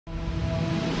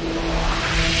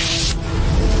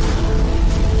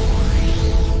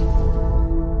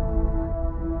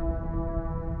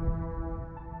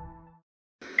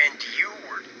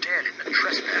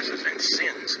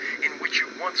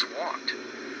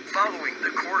following the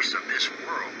course of this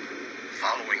world,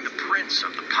 following the prince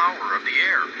of the power of the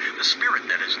air, the spirit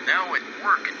that is now at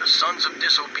work in the sons of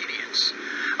disobedience,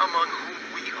 among whom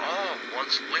we all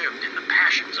once lived in the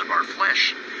passions of our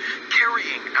flesh,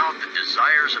 carrying out the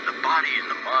desires of the body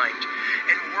and the mind,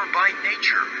 and were by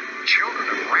nature children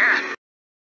of wrath.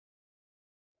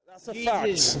 That's a fact.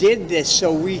 Jesus did this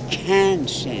so we can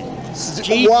sin.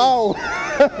 Wow.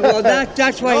 Well,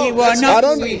 that's why he was not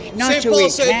so we can. St. Paul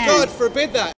said, God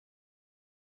forbid that.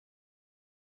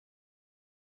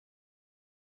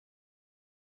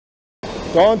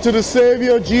 Gone to the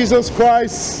Savior, Jesus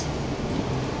Christ,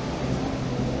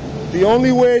 the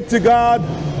only way to God,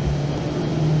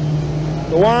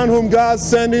 the one whom God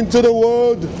sent into the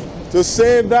world to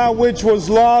save that which was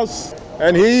lost,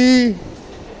 and he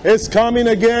is coming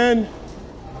again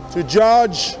to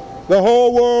judge the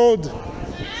whole world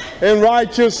in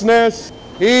righteousness.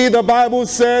 He, the Bible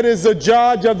said, is the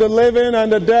judge of the living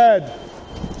and the dead.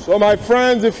 So my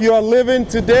friends, if you are living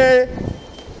today,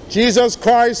 Jesus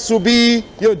Christ will be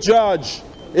your judge.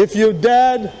 If you're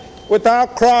dead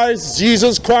without Christ,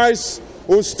 Jesus Christ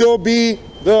will still be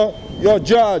your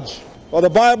judge. For the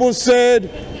Bible said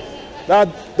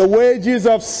that the wages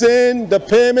of sin, the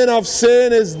payment of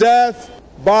sin is death,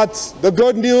 but the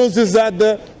good news is that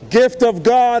the gift of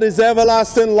God is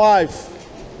everlasting life.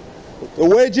 The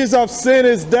wages of sin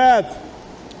is death,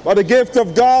 but the gift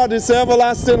of God is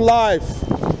everlasting life.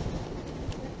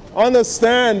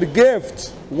 Understand,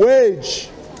 gift, wage,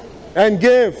 and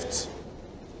gift.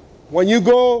 When you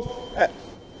go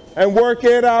and work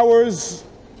 8 hours,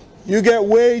 you get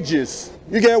wages.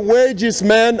 You get wages,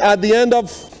 man. At the end of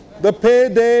the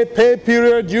pay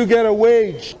period, you get a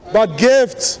wage. But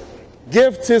gift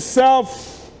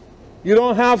itself, you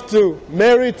don't have to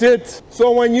merit it.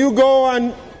 So when you go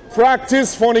and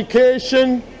practice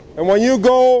fornication, and when you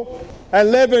go and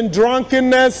live in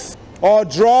drunkenness or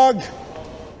drug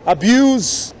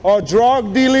abuse or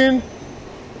drug dealing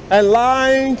and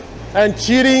lying and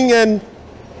cheating and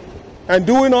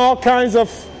doing all kinds of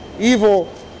evil,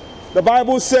 the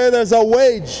Bible says there's a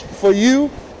wage for you,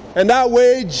 and that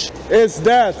wage is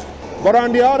death. But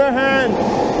on the other hand,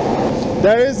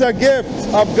 there is a gift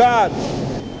of God,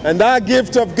 and that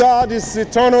gift of God is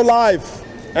eternal life.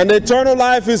 And eternal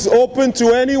life is open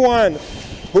to anyone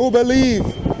who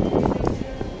believes.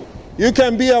 You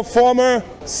can be a former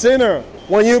sinner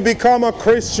when you become a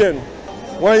Christian.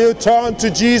 When you turn to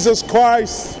Jesus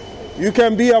Christ, you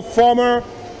can be a former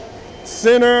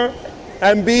sinner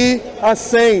and be a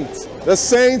saint. The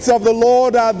saints of the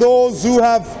Lord are those who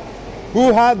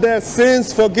had their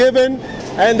sins forgiven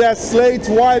and their slates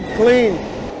wiped clean.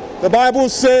 The Bible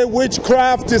says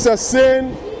witchcraft is a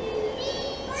sin.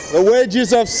 The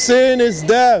wages of sin is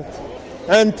death.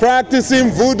 And practicing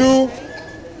voodoo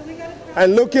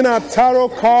and looking at tarot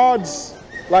cards,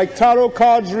 like tarot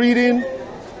cards reading,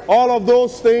 all of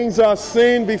those things are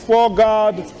sin before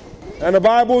God. And the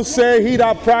Bible says he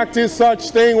that practices such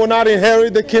thing will not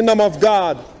inherit the kingdom of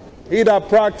God. He that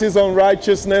practices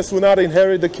unrighteousness will not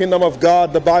inherit the kingdom of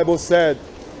God, the Bible said.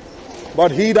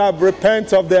 But he that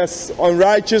repents of their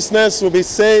unrighteousness will be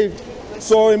saved.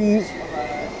 So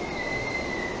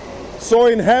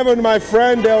in heaven, my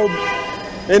friend, there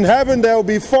will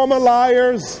be former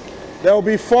liars, there will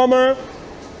be former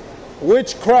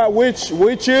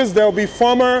witches, there will be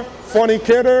former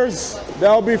fornicators,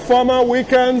 there will be former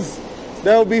Wiccans,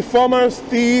 there will be former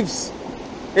thieves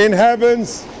in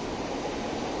heavens.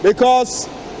 Because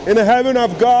in the heaven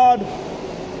of God,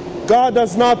 God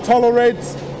does not tolerate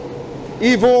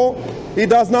evil. He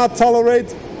does not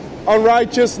tolerate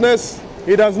unrighteousness.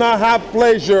 He does not have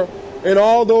pleasure in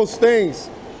all those things,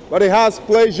 but he has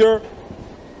pleasure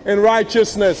in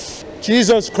righteousness.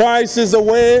 Jesus Christ is the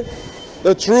way,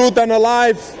 the truth, and the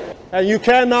life, and you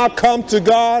cannot come to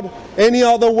God any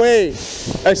other way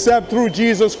except through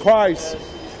Jesus Christ.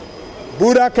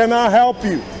 Buddha cannot help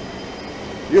you.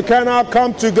 You cannot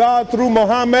come to God through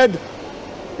Muhammad.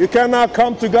 You cannot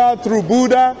come to God through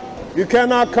Buddha. You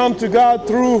cannot come to God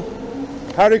through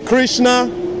Hare Krishna.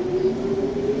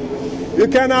 You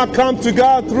cannot come to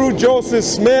God through Joseph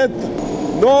Smith.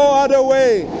 No other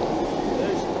way.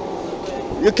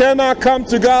 You cannot come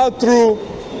to God through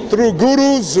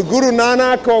gurus, Guru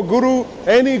Nanak or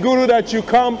any guru that you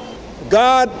come.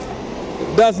 God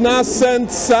does not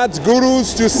send such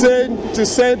gurus to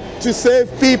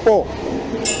save people.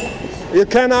 You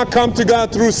cannot come to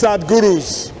God through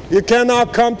Sadgurus. You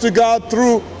cannot come to God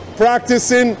through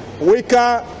practicing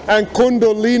Wicca and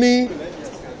Kundalini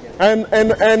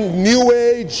and New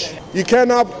Age. You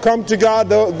cannot come to God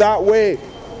that way.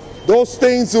 Those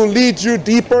things will lead you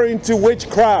deeper into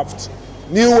witchcraft.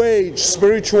 New Age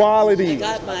spirituality.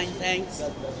 Got mine, thanks.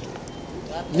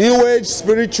 New Age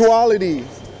spirituality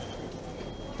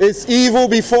is evil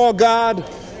before God.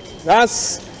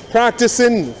 That's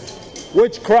practicing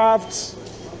witchcraft,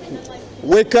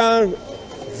 Wiccan,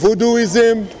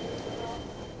 voodooism,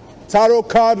 tarot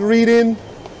card reading.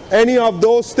 Any of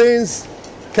those things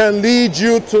can lead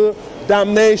you to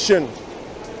damnation.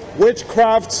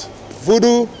 Witchcraft,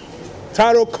 voodoo,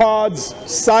 tarot cards,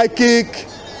 psychic,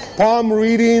 palm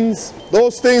readings,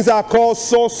 those things are called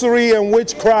sorcery and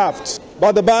witchcraft.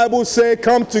 But the Bible says,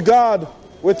 come to God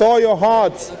with all your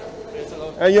heart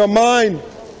and your mind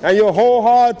and your whole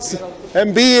heart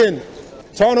and being.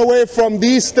 Turn away from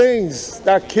these things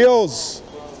that kills,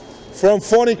 from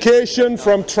fornication,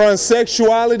 from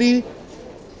transsexuality,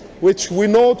 which we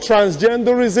know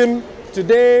transgenderism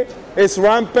today is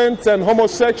rampant, and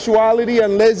homosexuality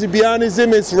and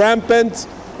lesbianism is rampant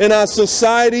in our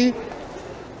society.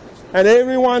 And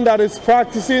everyone that is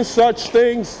practicing such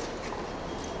things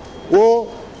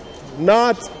will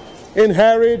not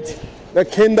inherit the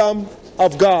kingdom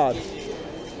of God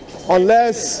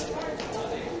unless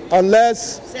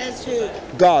Says who?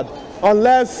 God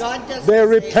they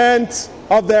repent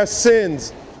of their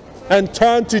sins and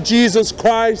turn to Jesus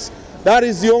Christ. That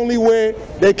is the only way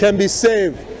they can be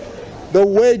saved. The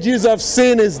wages of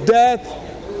sin is death,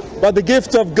 but the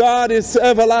gift of God is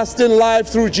everlasting life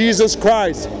through Jesus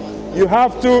Christ. You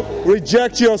have to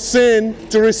reject your sin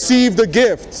to receive the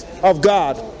gift of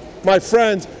God. My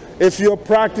friends, if you're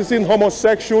practicing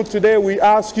homosexual today, we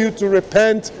ask you to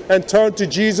repent and turn to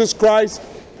Jesus Christ.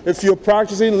 If you're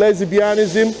practicing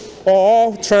lesbianism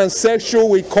or transsexual,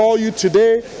 we call you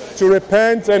today to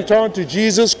repent and turn to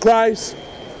Jesus Christ.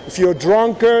 If you're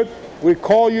drunkard, we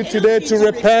call you today to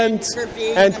repent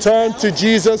and turn to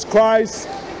Jesus Christ,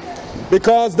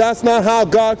 because that's not how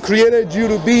God created you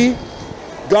to be.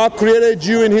 God created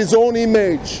you in His own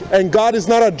image, and God is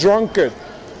not a drunkard.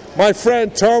 My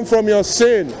friend, turn from your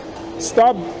sin.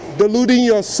 Stop deluding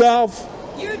yourself.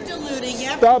 You're deluding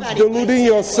everybody. Stop deluding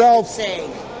yourself.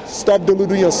 Stop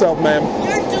deluding yourself, ma'am.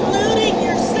 You're deluding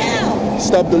yourself.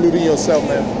 Stop deluding yourself,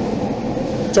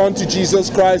 ma'am. Turn to Jesus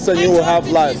Christ and you will have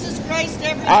life.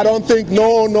 I don't think,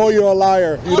 no, you're a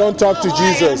liar. You don't talk to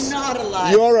Jesus. I am not a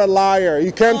liar. You're a liar.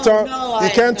 You can't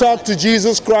talk to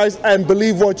Jesus Christ and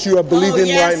believe what you are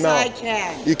believing right now. I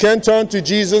can. You can't turn to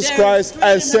Jesus Christ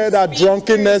and say that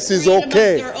drunkenness is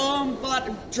okay. Their own,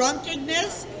 but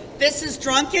drunkenness? This is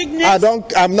drunkenness?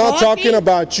 I'm not talking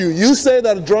about you. You say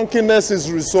that drunkenness is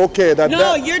okay.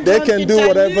 They can do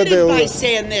whatever they want. By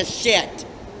saying this shit.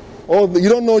 Oh, you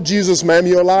don't know Jesus, ma'am.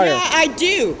 You're a liar. Yeah, I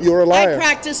do. You're a liar. I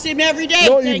practice Him every day.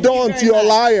 No, you don't. You're a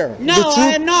liar. No,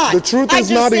 I am not. The truth is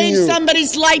not in you. I just saved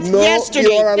somebody's life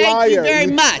yesterday. You're a liar. Thank you very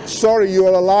much. Sorry,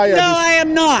 you're a liar. No, I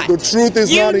am not. The truth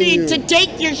is not in you. You need to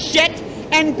take your shit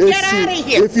and get out of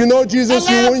here. If you know Jesus,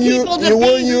 you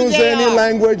won't use any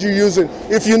language you're using.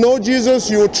 If you know Jesus,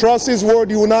 you will trust His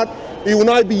word. You will not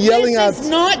be yelling at. This is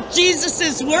not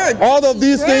Jesus' word. All of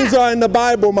these things are in the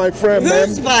Bible, my friend.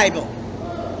 Whose Bible?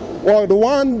 Well, the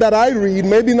one that I read,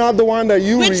 maybe not the one that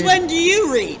you read. Which one do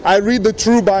you read? I read the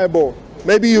true Bible.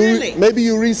 Maybe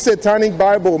you read satanic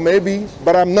Bible, maybe,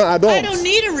 but I don't. I don't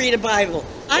need to read a Bible.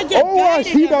 I get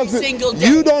guided every single day.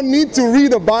 You don't need to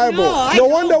read the Bible. No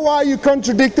wonder why you're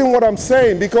contradicting what I'm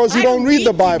saying, because you don't read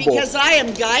the Bible. Because I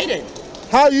am guided.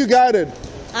 How are you guided?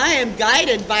 I am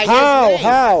guided by His way.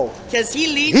 How? Because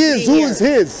He leads me here.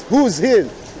 Who is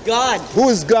His? God. Who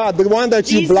is God? The one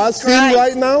that you blaspheme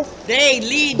right now? They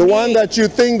lead me. The one that you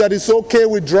think that it's okay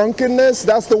with drunkenness?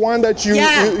 That's the one that you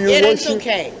it worship? Is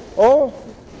okay. Oh,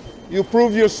 you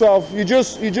prove yourself. It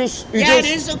is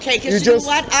okay, because you know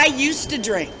what? I used to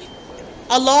drink.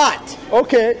 A lot.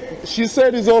 Okay, she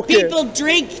said it's okay. People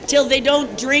drink till they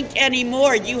don't drink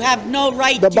anymore. You have no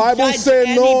right to judge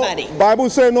anybody. The Bible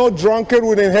says no drunkard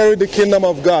will inherit the kingdom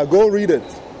of God. Go read it.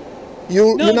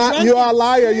 You are a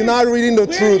liar. You're not reading the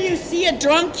truth. Where do you see a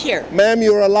drunk here? Ma'am,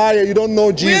 you're a liar. You don't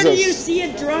know Jesus. Where do you see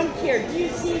a drunk here? Do you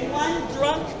see one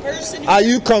drunk person here? Are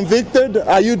you convicted?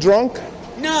 Are you drunk?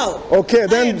 No. Okay,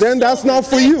 then that's not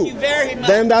for you. Thank you very much.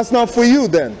 Then that's not for you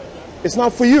then. It's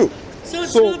not for you. So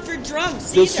it's not for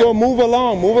drunks either. So move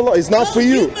along. It's not for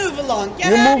you. You move along.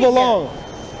 You move along.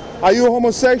 Are you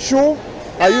homosexual?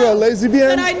 Are you a lesbian?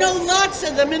 But I know lots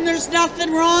of them, and there's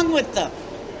nothing wrong with them.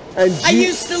 And I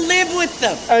used to live with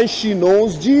them. And she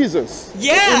knows Jesus.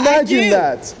 Yeah, imagine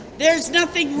that. There's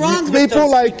nothing wrong with people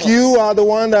like you are the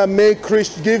one that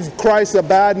give Christ a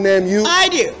bad name. I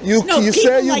do. You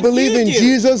say you believe in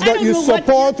Jesus, but you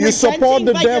support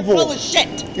the devil. You're full of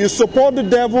shit. You support the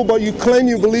devil, but you claim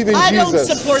you believe in Jesus. I don't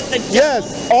support the devil.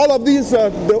 Yes, all of these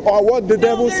are what the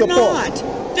devil supports.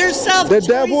 They're self-choices.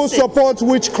 The devil supports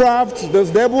witchcraft. The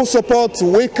devil supports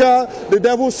Wicca. The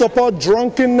devil supports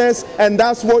drunkenness, and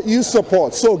that's what you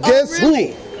support. So guess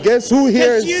who? Guess who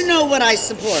here is? You know what I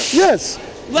support. Yes.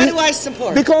 What do I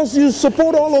support? Because you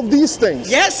support all of these things.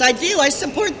 Yes, I do. I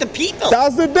support the people.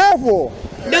 That's the devil.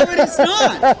 No, it is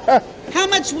not. How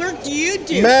much work do you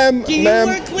do? Ma'am, do you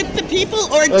work with the people,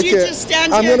 or do you just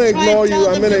stand I'm here gonna and try ignore and tell you.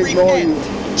 I'm them going to ignore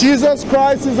you. Jesus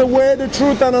Christ is the way, the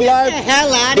truth, and the life. Get the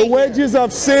hell out the of here. wages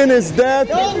of sin is death.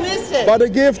 Don't listen. But the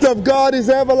gift of God is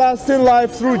everlasting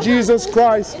life through Jesus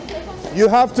Christ. You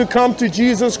have to come to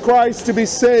Jesus Christ to be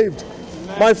saved.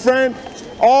 My friend,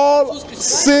 all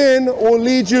sin will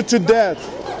lead you to death.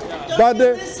 But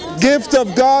the gift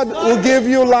of God will give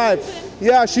you life.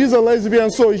 Yeah, she's a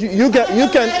lesbian, so you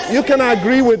can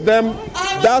agree with them.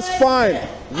 That's fine.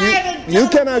 You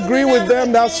can agree with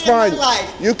them. That's fine.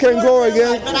 You can go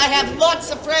against. But I have lots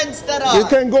of friends that are. You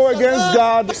can go against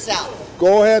God.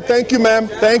 Go ahead. Thank you, ma'am.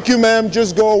 Thank you, ma'am.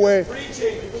 Just go away.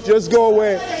 Just go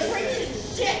away.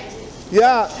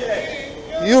 Yeah.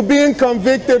 You're being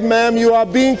convicted, ma'am. You are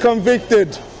being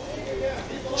convicted.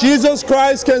 Jesus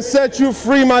Christ can set you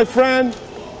free, my friend.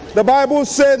 The Bible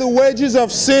says the wages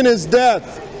of sin is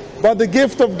death, but the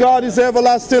gift of God is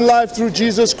everlasting life through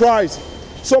Jesus Christ.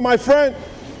 So my friend,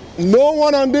 no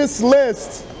one on this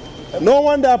list, no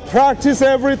one that practice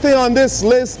everything on this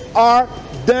list are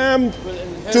damned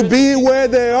to be where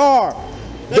they are.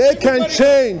 They can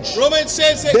change. Romans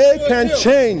says they can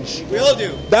change. We all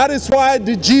do. That is why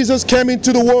Jesus came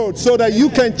into the world, so that you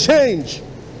can change.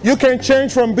 You can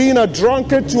change from being a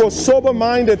drunkard to a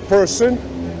sober-minded person.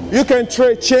 You can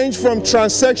change from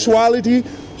transsexuality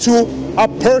to a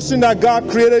person that God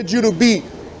created you to be.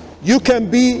 You can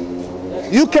be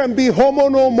homo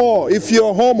no more. If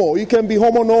you're homo, you can be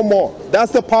homo no more.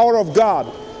 That's the power of God.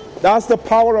 That's the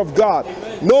power of God.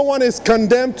 No one is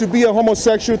condemned to be a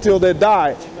homosexual till they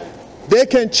die. They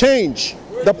can change.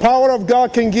 The power of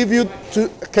God can give you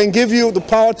the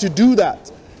power to do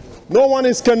that. No one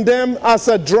is condemned as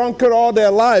a drunkard all their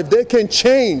life. They can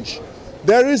change.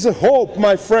 There is a hope,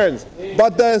 my friends.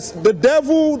 But the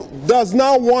devil does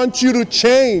not want you to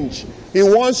change. He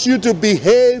wants you to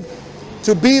behave,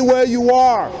 to be where you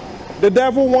are. The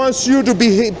devil wants you to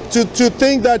behave, to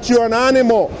think that you're an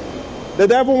animal. The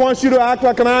devil wants you to act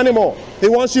like an animal. He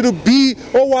wants you to be,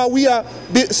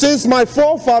 since my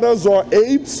forefathers are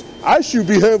apes, I should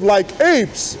behave like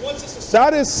apes.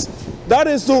 That's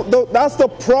the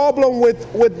problem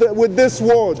with this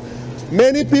world.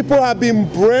 Many people have been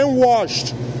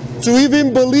brainwashed to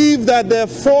even believe that their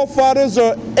forefathers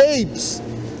are apes.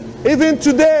 Even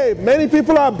today, many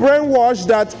people are brainwashed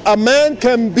that a man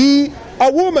can be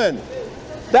a woman.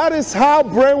 That is how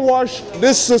brainwashed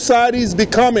this society is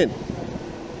becoming.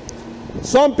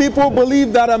 Some people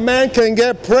believe that a man can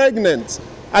get pregnant.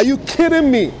 Are you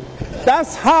kidding me?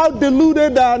 That's how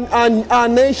deluded our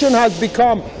nation has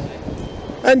become.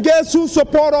 And guess who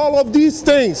support all of these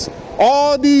things?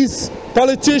 All these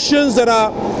politicians that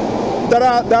are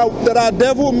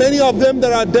devil, many of them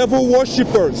that are devil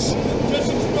worshippers.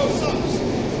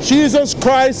 Jesus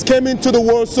Christ came into the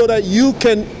world so that you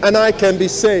and I can be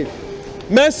saved.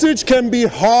 Message can be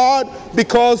hard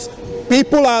because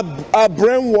people are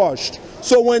brainwashed.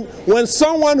 So when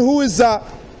someone who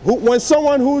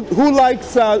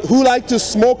likes to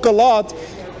smoke a lot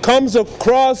comes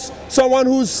across someone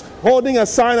who's holding a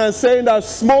sign and saying that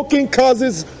smoking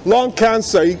causes lung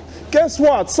cancer, guess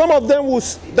what? Some of them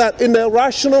that in their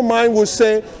rational mind will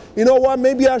say, you know what,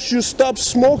 maybe I should stop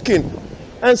smoking.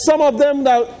 And some of them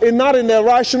that are not in their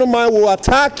rational mind will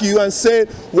attack you and say,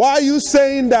 why are you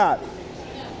saying that?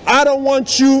 I don't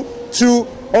want you to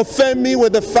offend me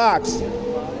with the facts.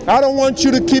 I don't want you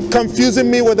to keep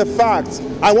confusing me with the facts.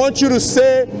 I want you to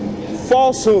say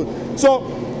falsehood. So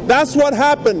that's what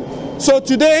happened. So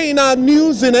today in our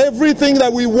news and everything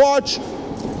that we watch,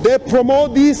 they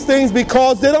promote these things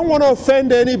because they don't want to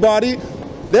offend anybody.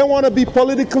 They want to be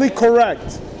politically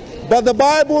correct. But the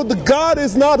Bible, God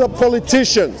is not a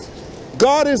politician.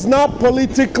 God is not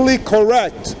politically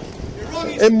correct.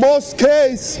 In most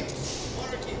cases,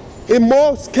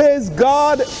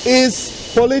 God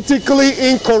is politically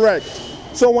incorrect.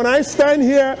 So when I stand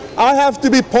here, I have to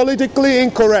be politically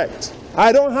incorrect.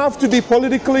 I don't have to be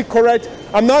politically correct.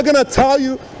 I'm not going to tell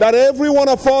you that every one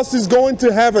of us is going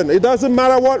to heaven. It doesn't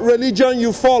matter what religion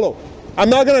you follow. I'm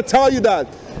not going to tell you that.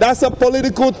 That's a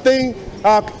political thing,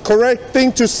 correct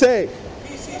thing to say.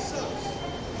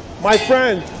 My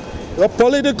friend, the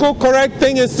political correct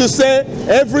thing is to say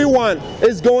everyone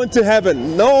is going to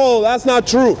heaven. No, that's not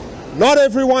true. Not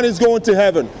everyone is going to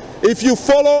heaven. If you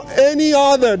follow any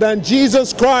other than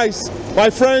Jesus Christ, my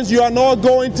friends, you are not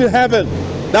going to heaven.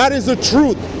 That is the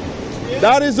truth.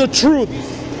 That is the truth.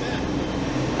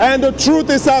 And the truth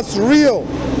is as real.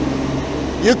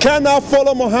 You cannot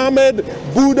follow Muhammad,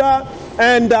 Buddha,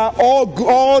 and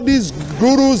all these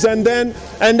gurus and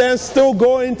then still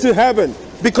go into heaven,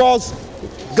 because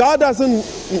God doesn't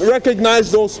recognize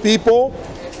those people.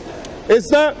 It's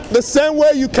not the same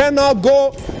way. You cannot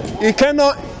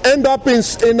end up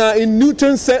in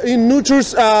Newton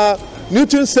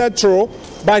Central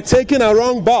by taking a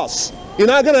wrong bus. You're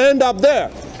not going to end up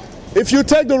there. If you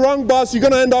take the wrong bus, you're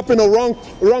going to end up in a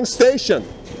wrong station,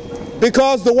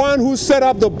 because the one who set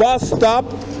up the bus stop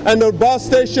and the bus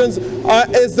stations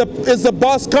is the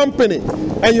bus company,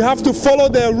 and you have to follow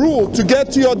their rule to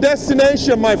get to your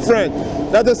destination, my friend.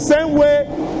 That the same way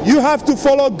you have to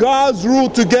follow God's rule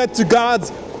to get to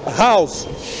God's house.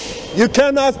 You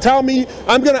cannot tell me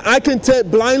I can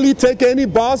blindly take any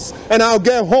bus and I'll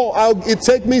get home. It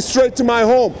take me straight to my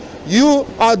home. You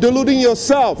are deluding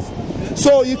yourself.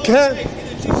 So you can't.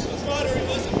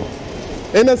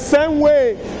 In the same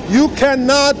way, you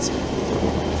cannot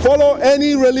follow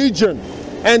any religion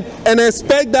and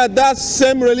expect that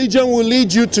same religion will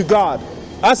lead you to God.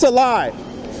 That's a lie.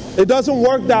 It doesn't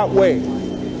work that way.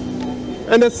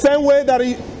 In the same way that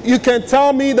you can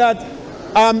tell me that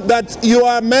you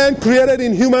are a man created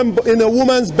in a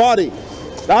woman's body.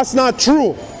 That's not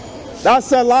true.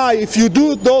 That's a lie. If you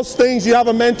do those things, you have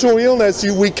a mental illness,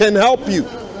 we can help you.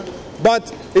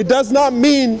 But it does not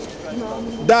mean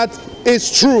that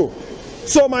it's true.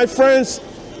 So my friends,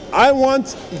 I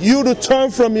want you to turn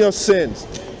from your sins.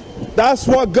 That's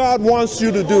what God wants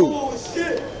you to do.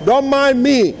 Don't mind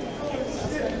me.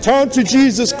 Turn to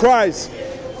Jesus Christ,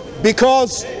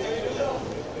 because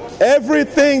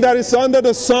everything that is under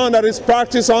the sun, that is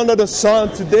practiced under the sun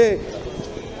today,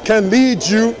 can lead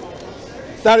you,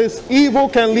 that is evil,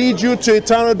 can lead you to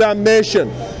eternal damnation.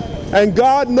 And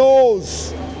God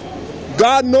knows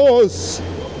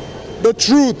the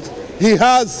truth.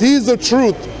 He's the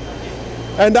truth.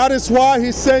 And that is why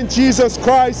He sent Jesus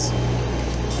Christ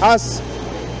as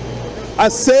a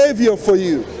Savior for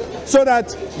you, so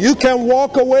that you can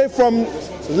walk away from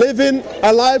living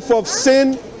a life of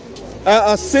sin,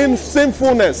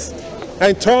 sinfulness,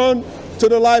 and turn to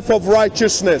the life of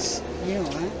righteousness. You know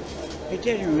what? It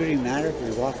doesn't really matter if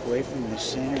we walk away from the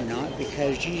sin or not,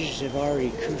 because Jesus has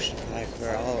already crucified for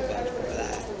all of us for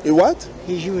that. What?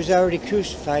 He was already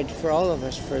crucified for all of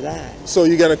us for that. So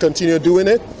you're going to continue doing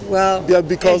it? Well, yeah,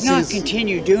 because it's not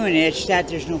continue doing it, it's that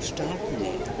there's no stopping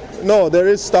it. No, there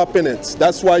is stopping it.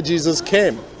 That's why Jesus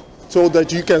came, so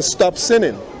that you can stop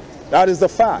sinning. That is the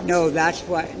fact. No, that's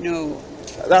why, no.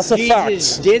 That's a fact.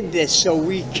 Jesus did this so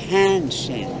we can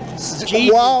sin.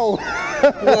 Jesus, wow.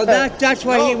 Well, that's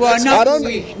why He was not so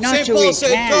we can. St. Paul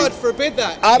said God forbid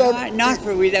that. Not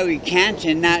for that we can't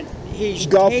sin, that He's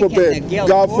God forbid.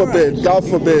 God forbid. God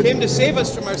forbid. He came to save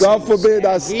us from our God sins. forbid.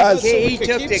 He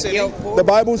took the guilt for us. The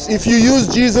Bible, if you use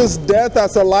Jesus' death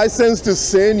as a license to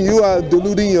sin, you are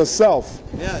deluding yourself.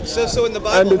 Yeah, it says so in the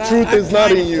Bible. And the truth is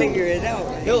not in you. Figure it out,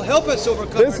 right? He'll help us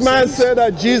overcome This man said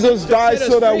that Jesus died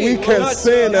so that we can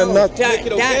sin and not. That's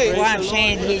why I'm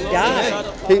saying He died.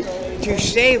 To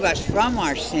save us from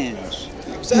our sins.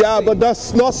 Exactly. Yeah, but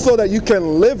that's not so that you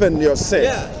can live in your sin.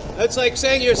 Yeah, it's like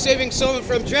saying you're saving someone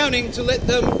from drowning to let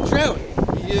them drown.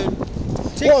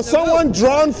 Well, someone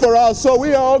drowned for us, so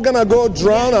we are all gonna go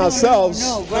drown ourselves.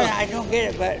 No, but I don't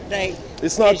get it. But like,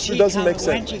 it's not. It doesn't make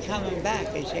sense. When's He coming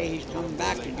back? They say He's coming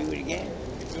back to do it again.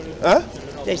 Huh?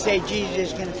 They say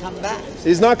Jesus is going to come back.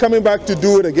 He's not coming back to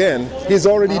do it again. He's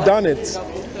already done it.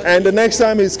 And the next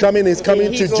time He's coming to judge.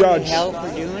 Did He go to hell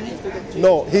for doing it?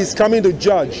 No, He's coming to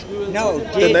judge. No,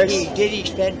 did He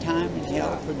spend time in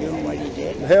hell for doing what He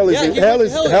did? Hell is a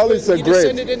grave. He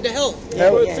descended into hell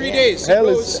for 3 days. Hell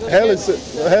is a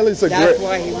grave. That's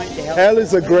why He went to hell. Hell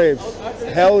is a grave.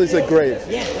 Hell is a grave.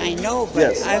 Yes, I know, but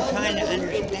yes. I'm trying to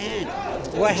understand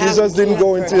what Jesus didn't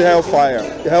go into hellfire.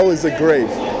 Hell is a grave.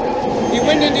 He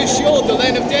went into Sheol, the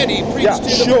land of dead. He preached to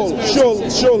the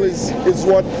prisoners. Sheol is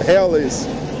what hell is.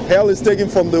 Hell is taken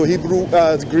from the Hebrew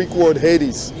Greek word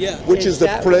Hades, which is the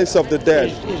place of the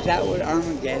dead. Is that what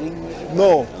Armageddon was about?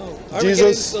 No.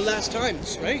 Jesus, the last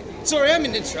times, right? Sorry, I'm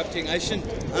interrupting. I shouldn't.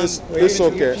 It's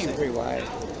okay.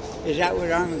 Is that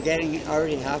what Armageddon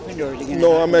already happened, or is it going to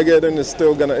No, Armageddon is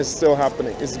still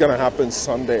happening. It's gonna happen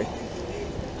Sunday.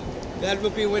 That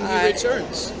will be when He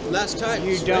returns. Last time.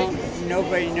 You don't. Right?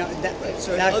 Nobody knows. That's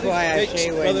why I say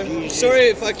when Jesus. Sorry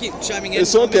if I keep chiming in.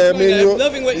 It's okay. I mean, I'm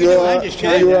loving what you're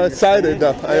doing. You are excited.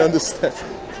 I understand.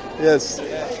 Yes.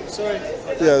 Yeah, sorry.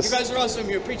 Yes. You guys are awesome.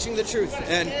 You're preaching the truth,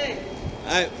 and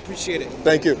I appreciate it.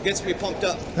 Thank you. It gets me pumped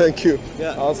up. Thank you.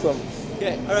 Yeah. Awesome.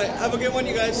 Okay. All right. Have a good one,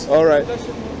 you guys. All right.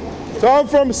 Turn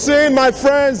from sin, my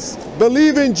friends.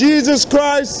 Believe in Jesus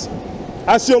Christ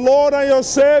as your Lord and your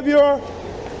Savior,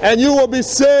 and you will be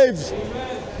saved.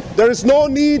 There is no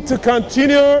need to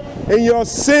continue in your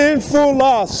sinful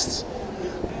lust.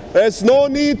 There's no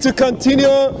need to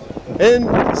continue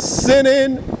in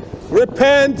sinning.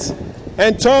 Repent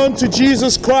and turn to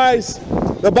Jesus Christ.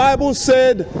 The Bible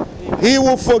said He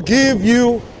will forgive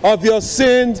you of your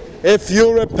sins if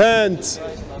you repent.